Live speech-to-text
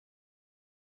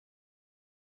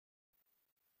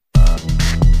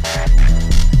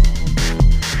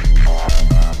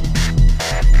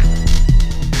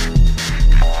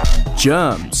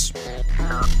Germs.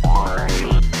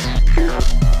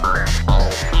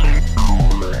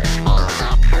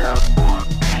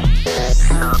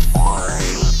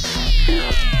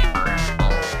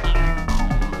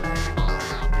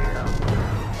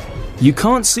 You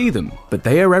can't see them, but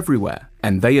they are everywhere,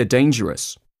 and they are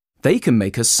dangerous. They can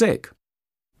make us sick.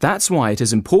 That's why it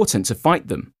is important to fight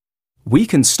them. We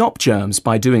can stop germs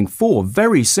by doing 4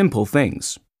 very simple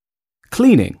things.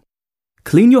 Cleaning.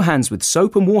 Clean your hands with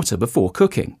soap and water before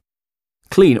cooking.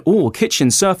 Clean all kitchen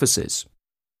surfaces.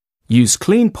 Use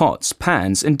clean pots,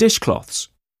 pans, and dishcloths.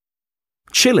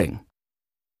 Chilling.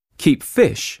 Keep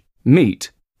fish,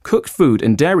 meat, cooked food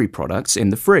and dairy products in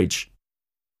the fridge.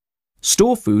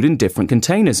 Store food in different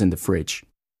containers in the fridge.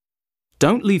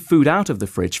 Don't leave food out of the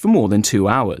fridge for more than 2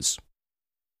 hours.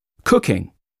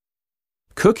 Cooking.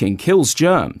 Cooking kills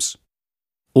germs.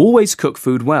 Always cook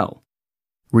food well.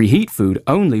 Reheat food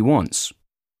only once.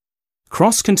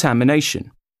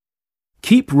 Cross-contamination.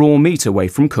 Keep raw meat away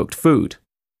from cooked food.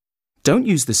 Don't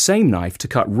use the same knife to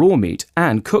cut raw meat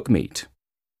and cook meat.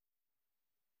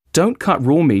 Don't cut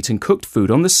raw meat and cooked food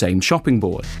on the same chopping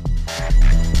board.